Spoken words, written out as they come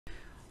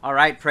All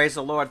right, praise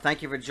the Lord.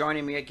 Thank you for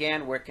joining me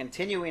again. We're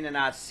continuing in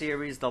our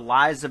series, The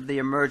Lies of the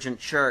Emergent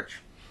Church.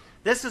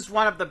 This is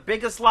one of the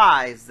biggest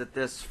lies that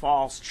this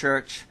false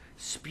church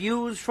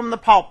spews from the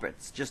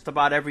pulpits just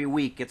about every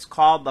week. It's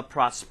called the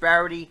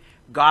prosperity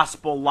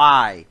gospel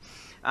lie.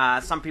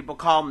 Some people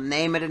call them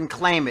name it and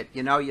claim it.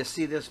 You know, you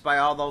see this by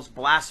all those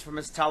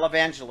blasphemous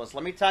televangelists.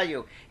 Let me tell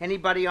you,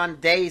 anybody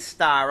on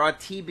Daystar or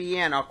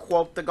TBN or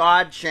Quote the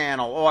God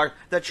channel or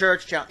the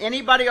Church channel,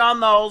 anybody on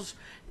those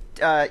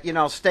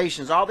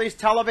stations, all these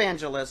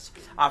televangelists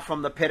are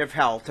from the pit of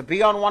hell. To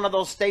be on one of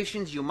those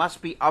stations, you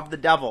must be of the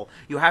devil.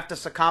 You have to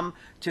succumb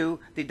to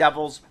the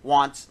devil's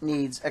wants,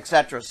 needs,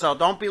 etc. So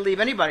don't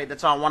believe anybody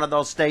that's on one of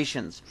those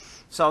stations.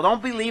 So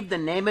don't believe the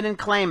name it and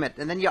claim it.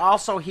 And then you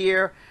also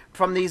hear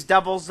from these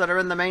devils that are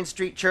in the Main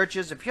Street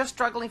churches, if you're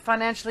struggling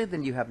financially,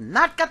 then you have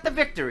not got the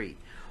victory.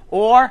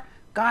 Or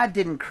God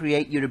didn't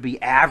create you to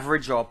be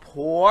average or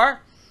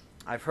poor.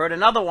 I've heard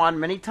another one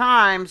many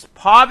times.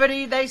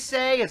 Poverty, they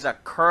say, is a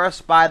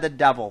curse by the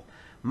devil.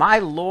 My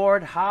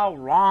Lord, how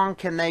wrong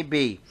can they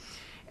be?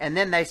 And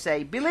then they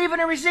say, believe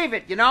it and receive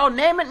it. You know,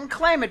 name it and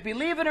claim it.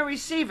 Believe it and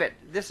receive it.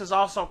 This is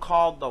also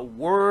called the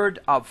word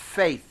of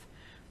faith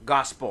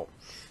gospel.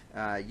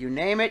 You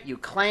name it, you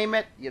claim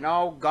it. You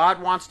know, God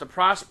wants to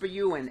prosper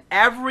you in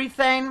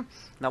everything.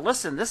 Now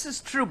listen, this is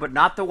true, but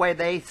not the way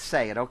they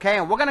say it, okay?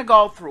 And we're going to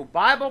go through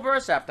Bible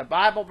verse after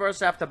Bible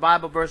verse after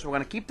Bible verse. We're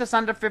going to keep this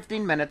under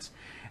 15 minutes,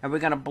 and we're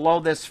going to blow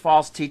this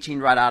false teaching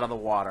right out of the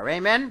water.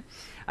 Amen?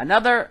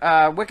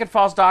 Another wicked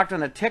false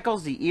doctrine that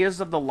tickles the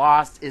ears of the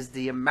lost is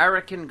the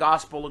American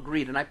gospel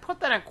agreed. And I put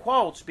that in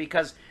quotes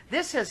because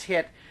this has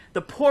hit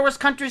the poorest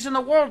countries in the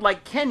world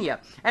like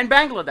Kenya and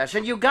Bangladesh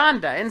and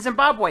Uganda and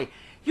Zimbabwe.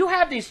 You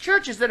have these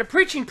churches that are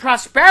preaching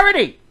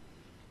prosperity.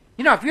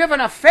 You know, if you have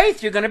enough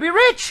faith, you're going to be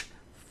rich.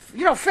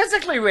 You know,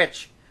 physically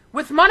rich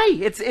with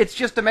money. It's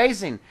just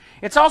amazing.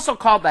 It's also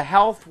called the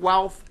health,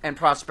 wealth, and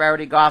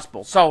prosperity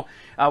gospel. So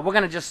we're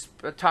going to just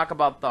talk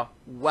about the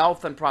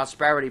wealth and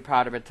prosperity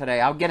part of it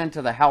today. I'll get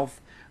into the health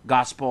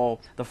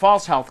gospel, the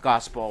false health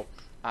gospel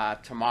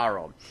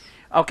tomorrow.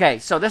 Okay,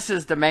 so this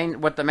is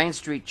what the Main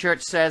Street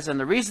Church says, and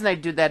the reason they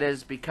do that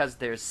is because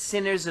there's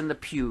sinners in the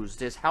pews.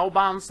 There's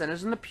hellbound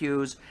sinners in the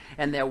pews,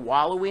 and they're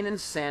wallowing in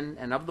sin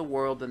and of the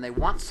world, and they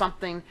want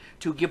something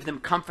to give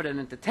them comfort and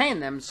entertain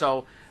them,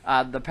 so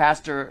the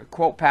pastor,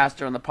 quote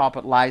pastor in the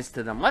pulpit, lies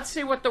to them. Let's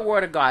see what the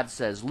Word of God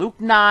says.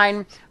 Luke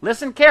 9,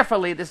 listen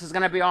carefully, this is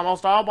going to be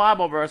almost all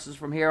Bible verses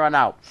from here on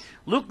out.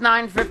 Luke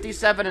 9,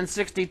 57 and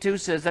 62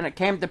 says, and it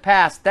came to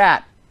pass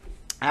that,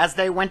 as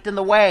they went in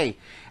the way,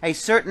 a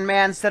certain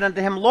man said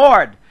unto him,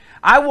 Lord,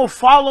 I will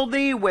follow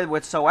thee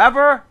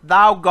whithersoever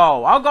thou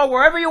go. I'll go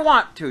wherever you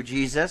want to,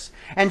 Jesus.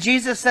 And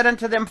Jesus said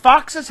unto them,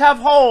 foxes have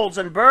holes,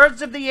 and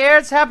birds of the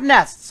air have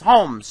nests,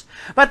 homes.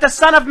 But the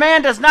Son of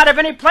Man does not have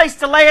any place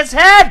to lay his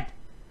head.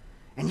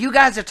 And you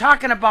guys are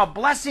talking about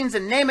blessings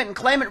and name it and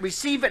claim it,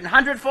 receive it, and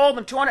hundredfold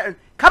and 200.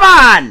 Come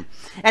on!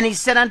 And he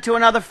said unto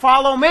another,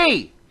 follow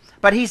me.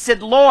 But he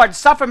said, Lord,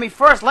 suffer me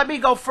first. Let me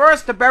go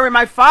first to bury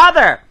my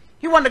father.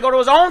 He wanted to go to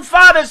his own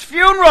father's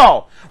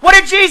funeral. What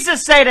did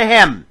Jesus say to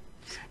him?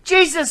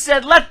 Jesus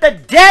said, let the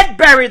dead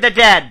bury the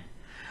dead,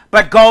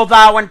 but go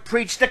thou and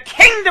preach the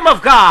kingdom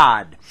of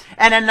God.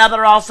 And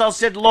another also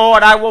said,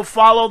 Lord, I will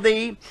follow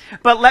thee,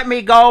 but let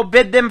me go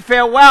bid them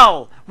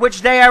farewell,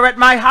 which they are at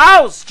my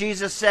house.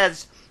 Jesus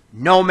says,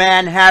 no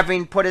man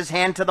having put his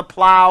hand to the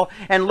plow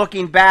and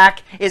looking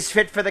back is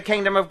fit for the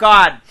kingdom of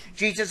God.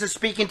 Jesus is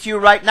speaking to you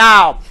right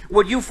now.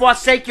 Would you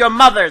forsake your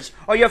mother's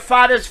or your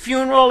father's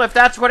funeral, if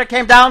that's what it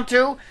came down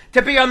to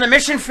be on the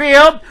mission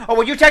field? Or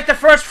would you take the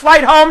first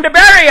flight home to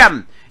bury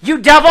him? You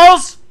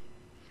devils!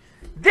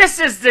 This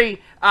is the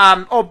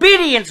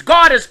obedience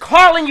God is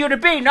calling you to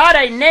be, not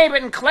a name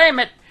it and claim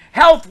it,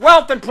 health,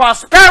 wealth, and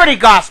prosperity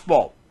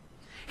gospel.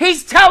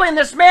 He's telling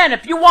this man,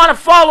 if you want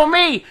to follow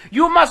me,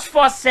 you must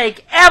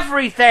forsake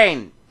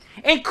everything,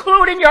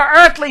 including your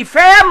earthly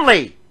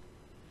family.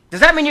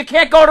 Does that mean you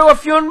can't go to a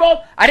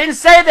funeral? I didn't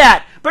say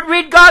that, but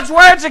read God's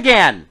words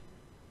again.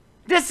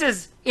 This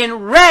is in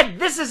red.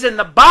 This is in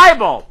the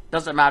Bible.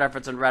 Doesn't matter if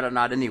it's in red or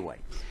not anyway.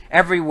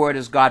 Every word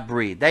is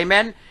God-breathed.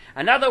 Amen?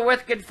 Another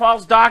wicked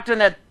false doctrine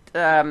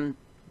that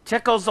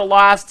tickles the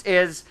lost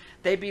is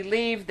they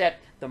believe that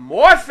the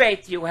more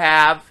faith you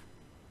have,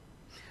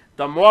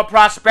 the more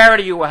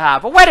prosperity you will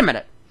have. Well, wait a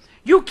minute.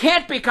 You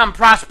can't become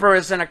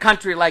prosperous in a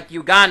country like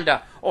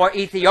Uganda or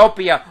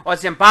Ethiopia or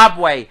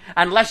Zimbabwe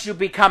unless you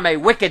become a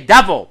wicked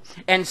devil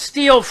and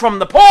steal from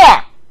the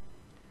poor.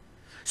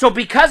 So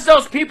because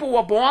those people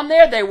were born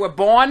there, they were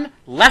born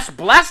less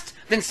blessed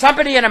than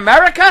somebody in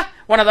America,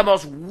 one of the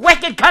most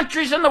wicked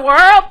countries in the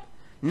world?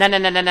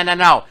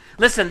 No.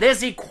 Listen,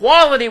 there's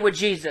equality with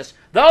Jesus.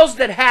 Those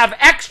that have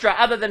extra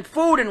other than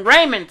food and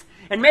raiment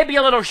and maybe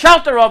a little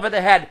shelter over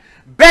their head,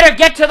 better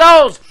get to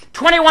those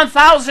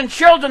 21,000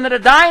 children that are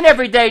dying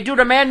every day due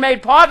to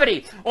man-made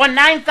poverty, or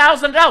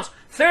 9,000 adults.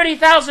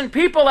 30,000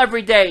 people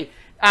every day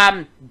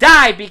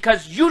die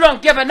because you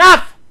don't give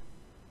enough.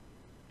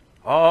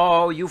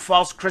 Oh, you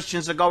false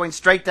Christians are going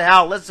straight to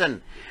hell.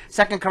 Listen,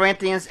 2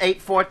 Corinthians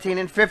 8:14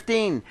 and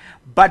 15.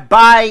 But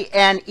by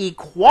an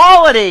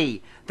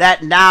equality,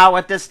 that now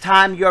at this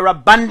time your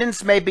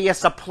abundance may be a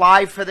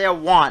supply for their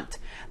want,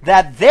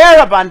 that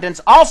their abundance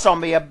also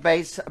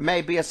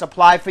may be a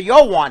supply for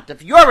your want.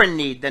 If you're in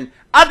need, then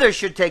others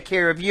should take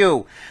care of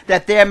you,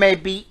 that there may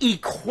be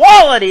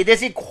equality.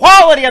 There's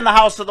equality in the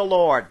house of the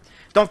Lord.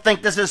 Don't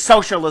think this is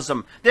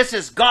socialism. This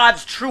is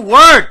God's true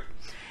word.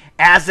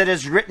 As it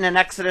is written in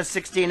Exodus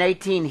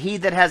 16:18, he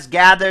that has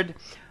gathered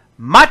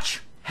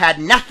much had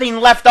nothing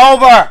left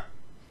over.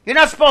 You're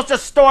not supposed to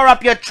store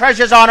up your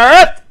treasures on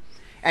earth.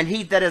 And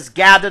he that has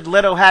gathered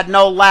little had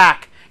no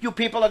lack. You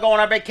people are going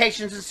on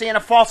vacations and seeing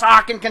a false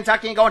ark in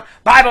Kentucky and going,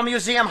 Bible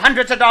museum,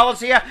 hundreds of dollars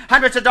here,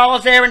 hundreds of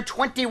dollars there, and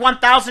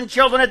 21,000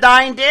 children are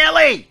dying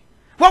daily.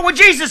 What would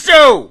Jesus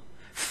do?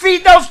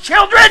 Feed those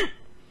children?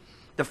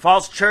 The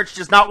false church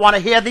does not want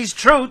to hear these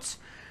truths.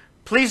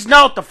 Please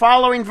note the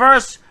following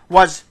verse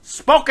was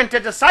spoken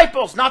to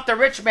disciples, not the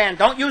rich man.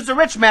 Don't use the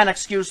rich man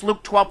excuse.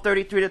 Luke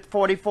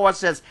 12:33-44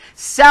 says,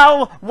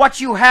 sell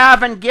what you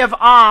have and give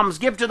alms,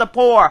 give to the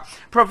poor.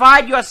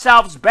 Provide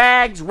yourselves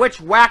bags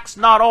which wax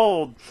not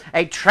old,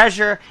 a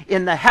treasure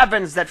in the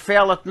heavens that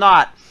faileth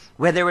not,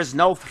 where there is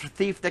no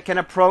thief that can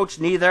approach,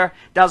 neither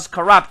does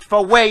corrupt.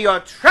 For where your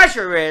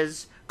treasure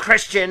is,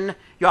 Christian,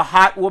 your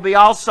heart will be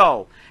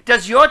also.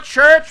 Does your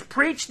church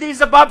preach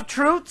these above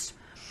truths?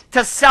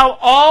 To sell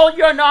all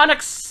your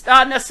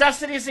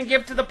necessities and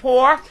give to the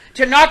poor,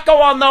 to not go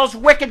on those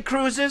wicked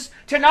cruises,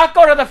 to not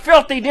go to the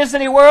filthy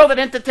Disney World and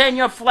entertain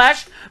your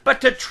flesh,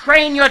 but to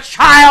train your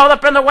child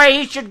up in the way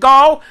he should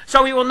go,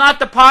 so he will not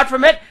depart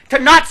from it, to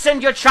not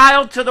send your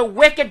child to the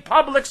wicked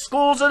public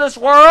schools of this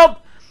world.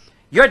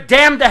 You're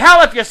damned to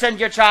hell if you send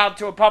your child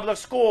to a public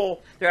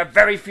school. There are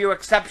very few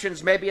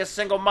exceptions, maybe a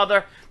single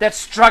mother that's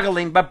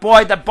struggling, but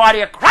boy, the body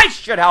of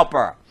Christ should help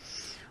her.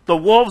 The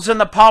wolves in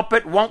the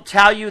pulpit won't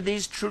tell you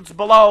these truths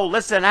below.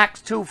 Listen,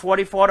 Acts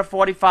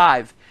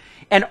 2:44-45.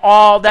 And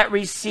all that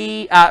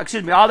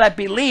all that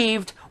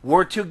believed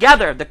were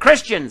together, the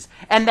Christians,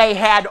 and they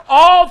had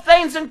all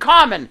things in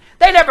common.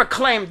 They never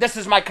claimed, this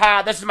is my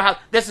car, this is my house,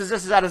 this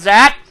is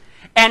that,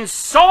 and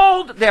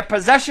sold their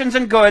possessions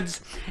and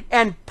goods,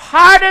 and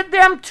parted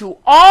them to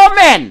all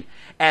men,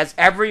 as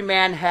every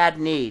man had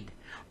need.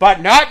 But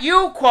not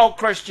you, quote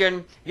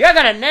Christian. You're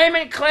going to name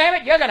it and claim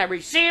it. You're going to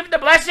receive the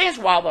blessings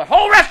while the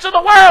whole rest of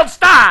the world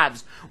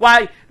starves.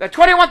 While the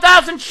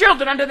 21,000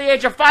 children under the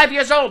age of 5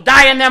 years old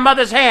die in their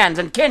mother's hands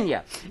in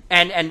Kenya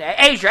and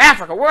Asia,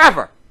 Africa,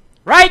 wherever.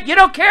 Right? You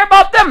don't care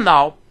about them,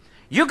 though.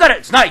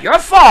 It's not your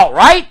fault,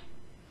 right?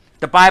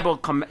 The Bible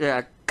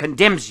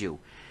condemns you.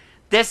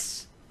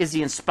 This is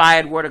the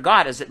inspired word of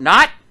God, is it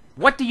not?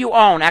 What do you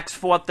own? Acts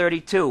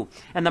 4:32.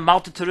 And the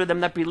multitude of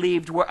them that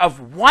believed were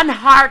of one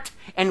heart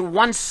and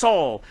one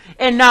soul.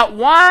 And not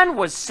one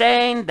was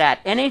saying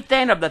that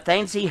anything of the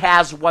things he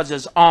has was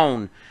his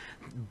own,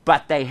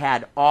 but they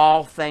had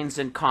all things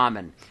in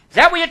common. Is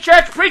that what your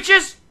church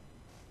preaches?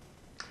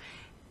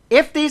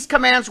 If these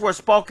commands were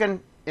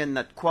spoken in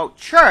the, quote,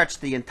 church,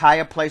 the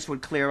entire place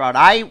would clear out.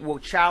 I will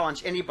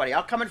challenge anybody.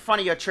 I'll come in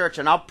front of your church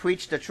and I'll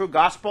preach the true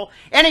gospel.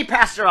 Any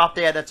pastor out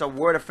there that's a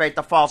word of faith,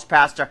 a false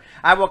pastor,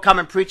 I will come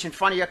and preach in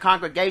front of your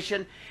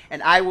congregation,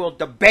 and I will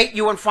debate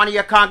you in front of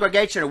your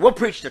congregation, and we'll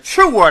preach the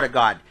true word of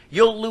God.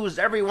 You'll lose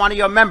every one of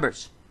your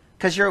members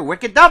because you're a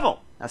wicked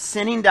devil, a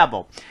sinning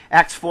devil.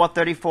 Acts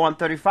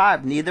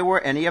 4:34-35. Neither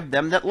were any of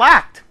them that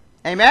lacked.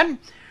 Amen?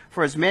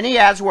 For as many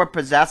as were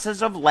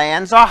possessors of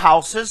lands or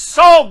houses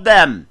sold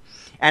them,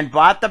 and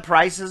bought the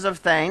prices of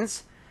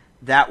things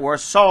that were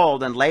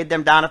sold, and laid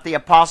them down at the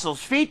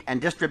apostles' feet, and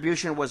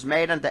distribution was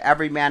made unto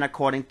every man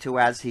according to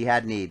as he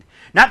had need.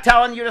 Not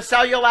telling you to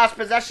sell your last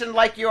possession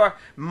like your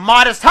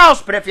modest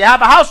house, but if you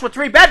have a house with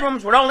 3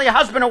 bedrooms with only a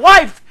husband and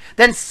wife,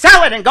 then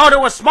sell it and go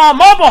to a small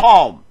mobile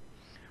home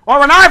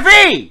or an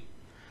RV.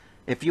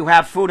 If you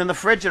have food in the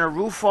fridge and a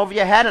roof over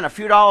your head and a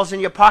few dollars in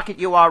your pocket,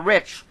 you are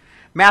rich.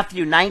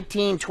 Matthew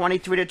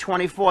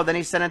 19:23-24. Then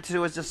he said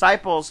unto his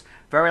disciples,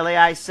 verily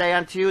I say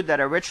unto you that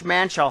a rich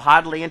man shall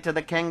hardly enter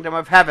the kingdom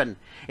of heaven.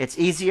 It's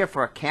easier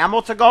for a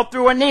camel to go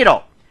through a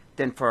needle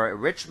than for a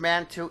rich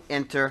man to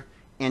enter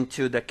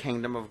into the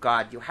kingdom of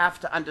God. You have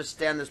to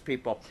understand this,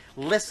 people.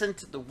 Listen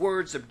to the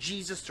words of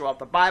Jesus throughout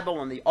the Bible,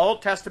 in the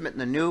Old Testament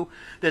and the New.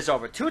 There's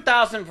over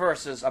 2,000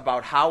 verses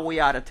about how we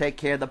ought to take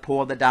care of the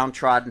poor, the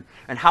downtrodden,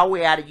 and how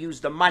we ought to use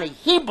the money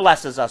he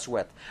blesses us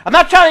with. I'm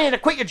not telling you to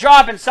quit your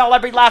job and sell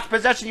every last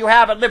possession you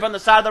have and live on the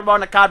side of the road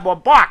in a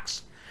cardboard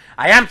box.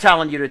 I am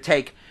telling you to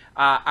take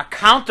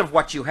account of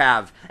what you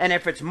have. And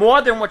if it's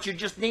more than what you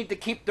just need to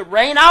keep the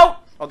rain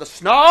out or the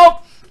snow,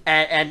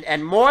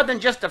 and more than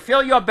just to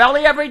fill your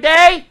belly every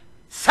day,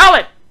 sell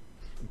it.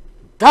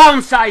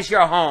 Downsize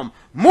your home.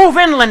 Move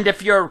inland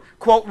if you're,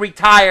 quote,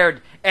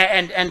 retired,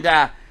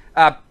 and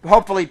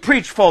hopefully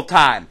preach full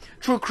time.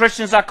 True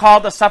Christians are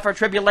called to suffer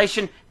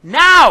tribulation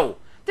now.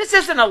 This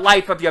isn't a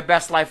life of your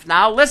best life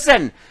now.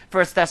 Listen,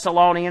 1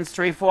 Thessalonians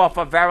 3:4,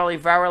 for verily,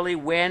 verily,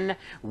 when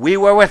we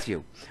were with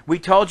you, we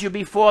told you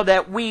before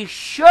that we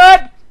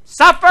should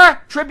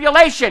suffer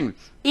tribulation,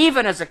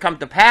 even as it come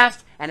to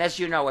pass. And as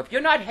you know, if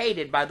you're not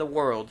hated by the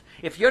world,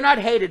 if you're not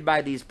hated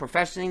by these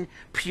professing,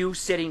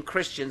 pew-sitting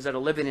Christians that are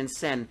living in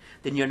sin,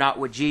 then you're not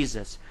with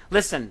Jesus.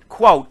 Listen,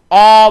 quote,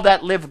 all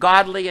that live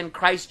godly in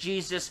Christ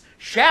Jesus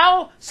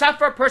shall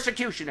suffer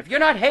persecution. If you're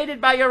not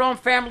hated by your own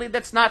family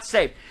that's not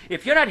saved,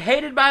 if you're not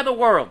hated by the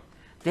world,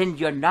 then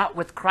you're not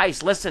with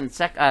Christ. Listen,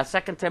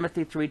 2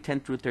 Timothy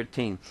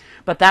 3:10-13.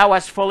 But thou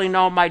hast fully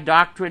known my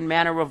doctrine,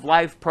 manner of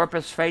life,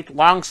 purpose, faith,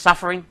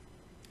 long-suffering,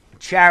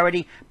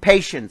 charity,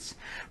 patience,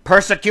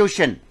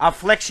 persecution,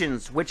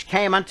 afflictions, which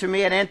came unto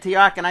me at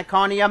Antioch and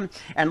Iconium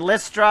and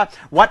Lystra,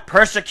 what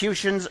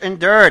persecutions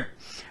endured.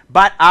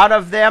 But out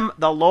of them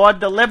the Lord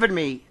delivered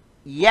me.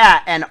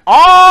 Yeah, and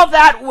all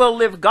that will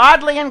live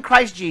godly in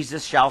Christ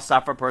Jesus shall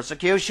suffer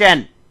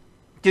persecution.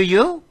 Do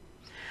you?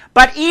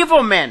 But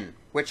evil men,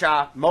 which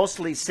are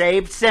mostly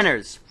saved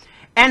sinners,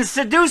 and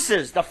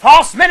seducers, the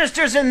false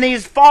ministers in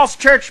these false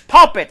church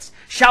pulpits,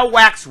 shall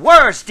wax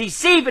worse,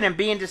 deceiving and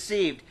being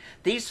deceived.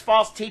 These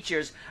false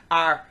teachers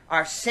are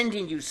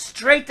sending you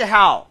straight to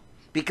hell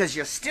because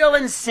you're still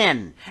in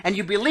sin and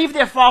you believe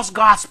their false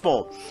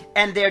gospel,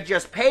 and they're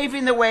just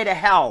paving the way to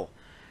hell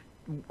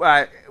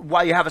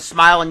while you have a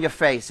smile on your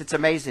face. It's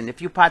amazing.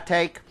 If you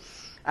partake,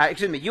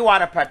 you ought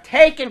to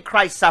partake in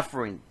Christ's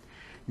suffering,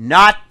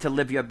 not to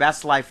live your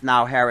best life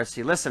now,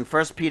 heresy. Listen,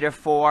 1 Peter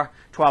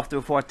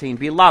 4:12-14.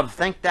 Beloved,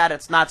 think that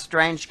it's not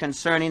strange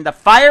concerning the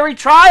fiery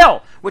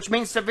trial, which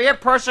means severe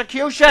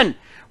persecution,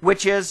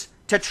 which is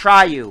to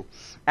try you,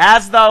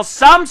 as though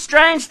some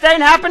strange thing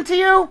happened to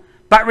you.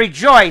 But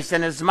rejoice,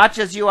 inasmuch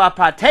as you are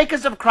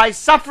partakers of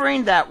Christ's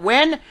suffering, that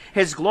when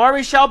his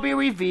glory shall be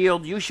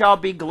revealed, you shall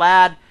be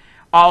glad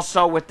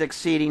also with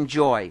exceeding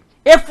joy.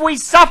 If we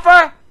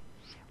suffer,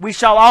 we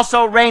shall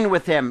also reign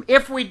with him.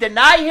 If we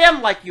deny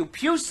him, like you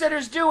pew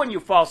sitters do and you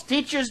false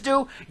teachers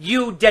do,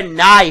 you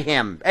deny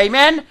him.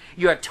 Amen?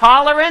 You're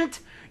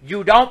tolerant.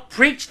 You don't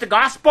preach the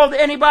gospel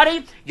to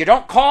anybody. You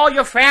don't call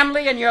your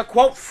family and your,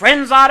 quote,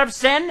 friends out of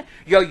sin.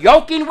 You're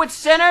yoking with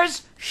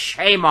sinners.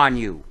 Shame on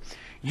you.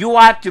 You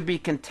ought to be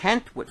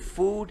content with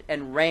food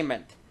and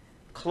raiment,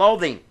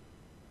 clothing.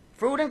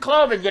 Food and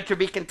clothing, you're to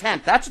be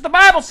content. That's what the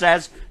Bible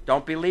says.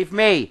 Don't believe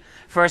me.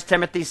 1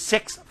 Timothy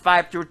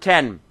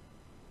 6:5-10.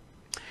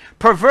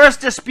 Perverse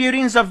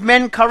disputings of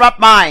men corrupt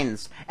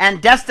minds, and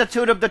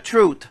destitute of the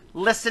truth.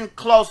 Listen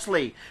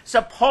closely.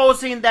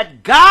 Supposing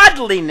that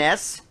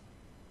godliness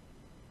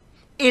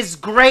is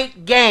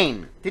great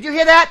gain. Did you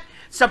hear that?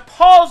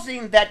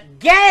 Supposing that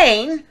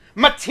gain,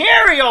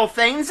 material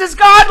things, is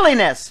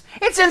godliness.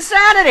 It's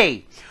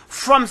insanity.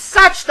 From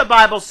such, the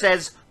Bible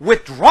says,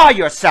 withdraw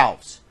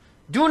yourselves.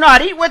 Do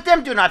not eat with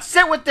them. Do not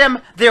sit with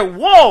them. They're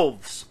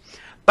wolves.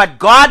 But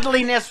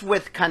godliness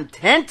with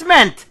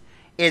contentment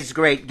is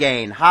great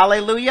gain.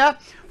 Hallelujah.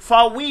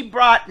 For we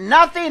brought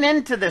nothing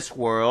into this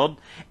world,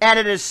 and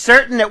it is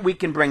certain that we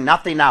can bring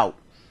nothing out.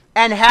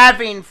 And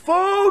having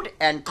food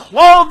and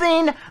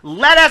clothing,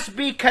 let us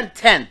be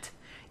content.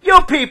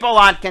 You people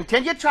aren't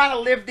content. You're trying to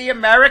live the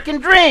American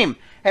dream.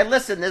 Hey,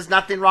 listen, there's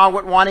nothing wrong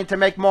with wanting to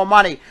make more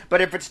money.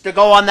 But if it's to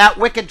go on that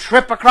wicked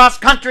trip across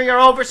country or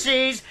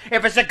overseas,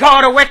 if it's to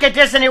go to wicked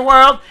Disney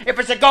World, if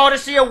it's to go to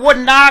see a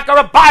wooden ark or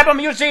a Bible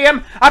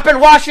museum up in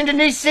Washington,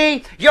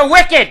 D.C., you're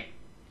wicked.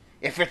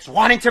 If it's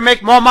wanting to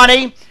make more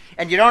money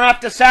and you don't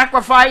have to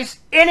sacrifice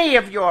any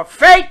of your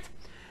faith,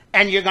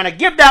 and you're going to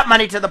give that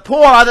money to the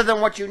poor other than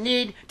what you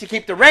need to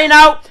keep the rain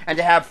out and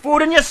to have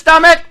food in your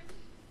stomach,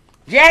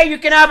 yeah, you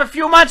can have a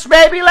few months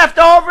maybe left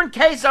over in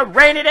case a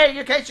rainy day,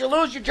 in case you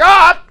lose your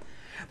job.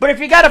 But if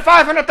you got a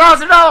 $500,000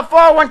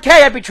 401k,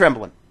 I'd be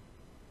trembling.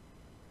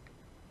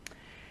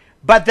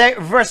 But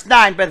verse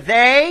 9, but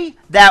they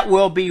that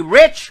will be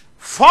rich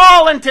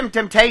fall into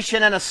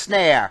temptation and a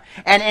snare,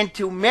 and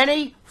into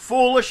many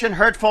foolish and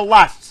hurtful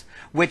lusts,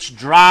 which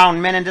drown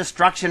men in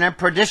destruction and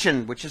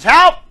perdition, which is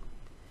hell.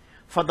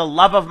 For the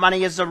love of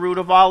money is the root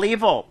of all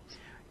evil,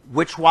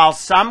 which while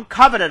some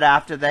coveted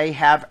after, they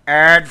have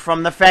erred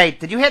from the faith.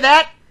 Did you hear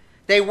that?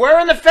 They were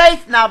in the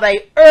faith, now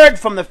they erred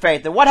from the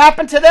faith. And what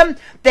happened to them?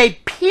 They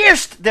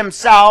pierced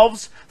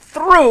themselves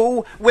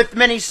through with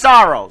many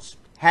sorrows,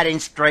 heading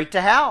straight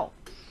to hell.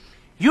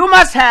 You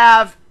must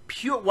have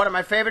pure, one of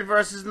my favorite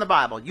verses in the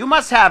Bible, you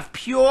must have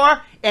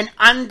pure and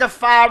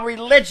undefiled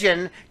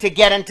religion to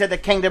get into the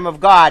kingdom of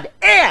God.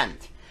 And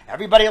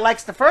everybody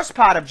likes the first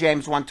part of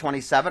James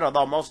 1:27,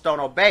 although most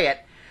don't obey it.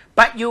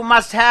 But you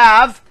must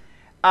have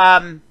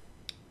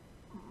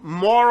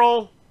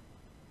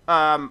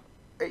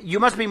you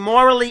must be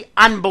morally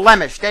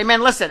unblemished.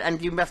 Amen. Listen,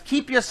 and you must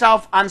keep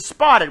yourself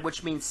unspotted,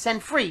 which means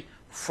sin-free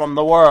from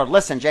the world.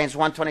 Listen, James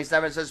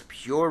 1:27 says,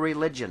 pure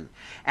religion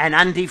and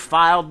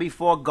undefiled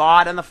before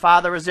God and the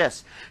Father is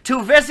this,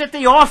 to visit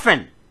the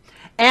orphan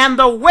and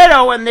the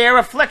widow in their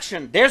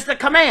affliction. There's the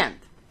command.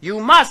 You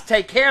must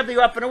take care of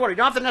the orphan and widow. You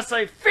don't have to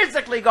necessarily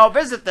physically go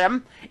visit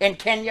them in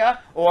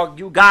Kenya or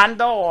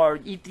Uganda or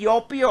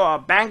Ethiopia or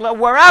Bangladesh,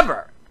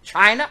 wherever,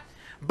 China.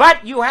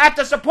 But you have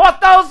to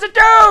support those that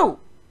do.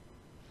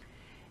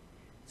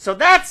 So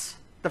that's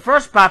the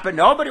first part, but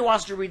nobody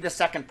wants to read the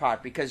second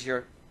part because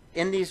you're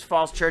in these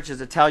false churches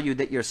that tell you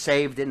that you're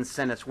saved in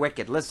sin. It's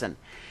wicked. Listen.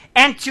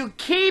 And to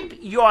keep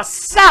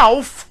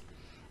yourself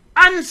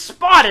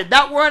unspotted.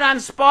 That word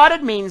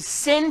unspotted means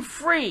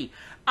sin-free,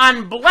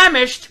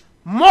 unblemished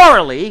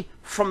morally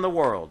from the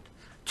world.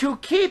 To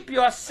keep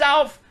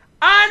yourself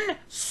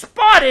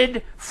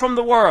unspotted from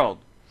the world.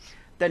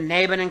 The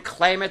name it and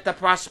claim it, the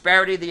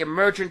prosperity, the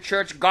emergent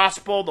church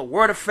gospel, the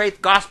word of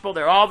faith gospel,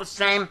 they're all the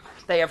same.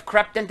 They have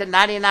crept into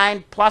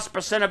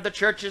 99+% of the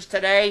churches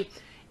today.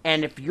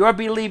 And if you're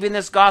believing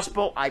this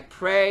gospel, I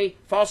pray,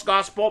 false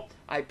gospel,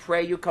 I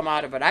pray you come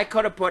out of it. I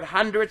could have put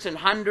hundreds and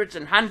hundreds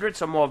and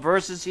hundreds of more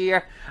verses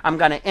here. I'm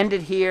going to end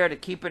it here to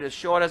keep it as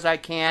short as I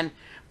can.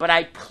 But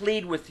I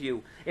plead with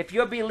you, if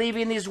you're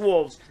believing these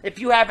wolves, if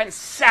you haven't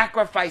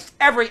sacrificed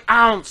every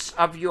ounce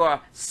of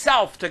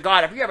yourself to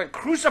God, if you haven't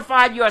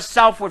crucified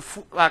yourself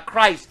with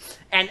Christ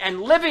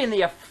and living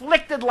the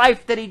afflicted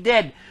life that he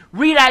did,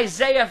 read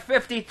Isaiah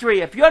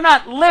 53. If you're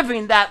not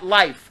living that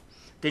life,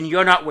 then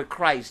you're not with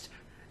Christ.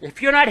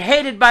 If you're not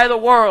hated by the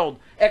world,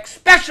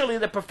 especially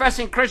the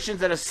professing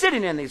Christians that are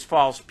sitting in these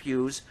false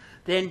pews,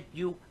 then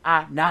you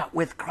are not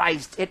with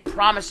Christ. It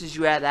promises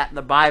you that in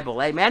the Bible.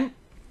 Amen?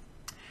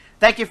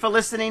 Thank you for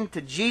listening.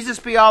 To Jesus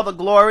be all the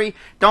glory.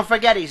 Don't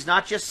forget, he's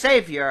not just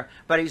Savior,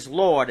 but he's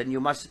Lord, and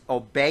you must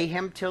obey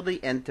him till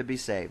the end to be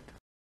saved.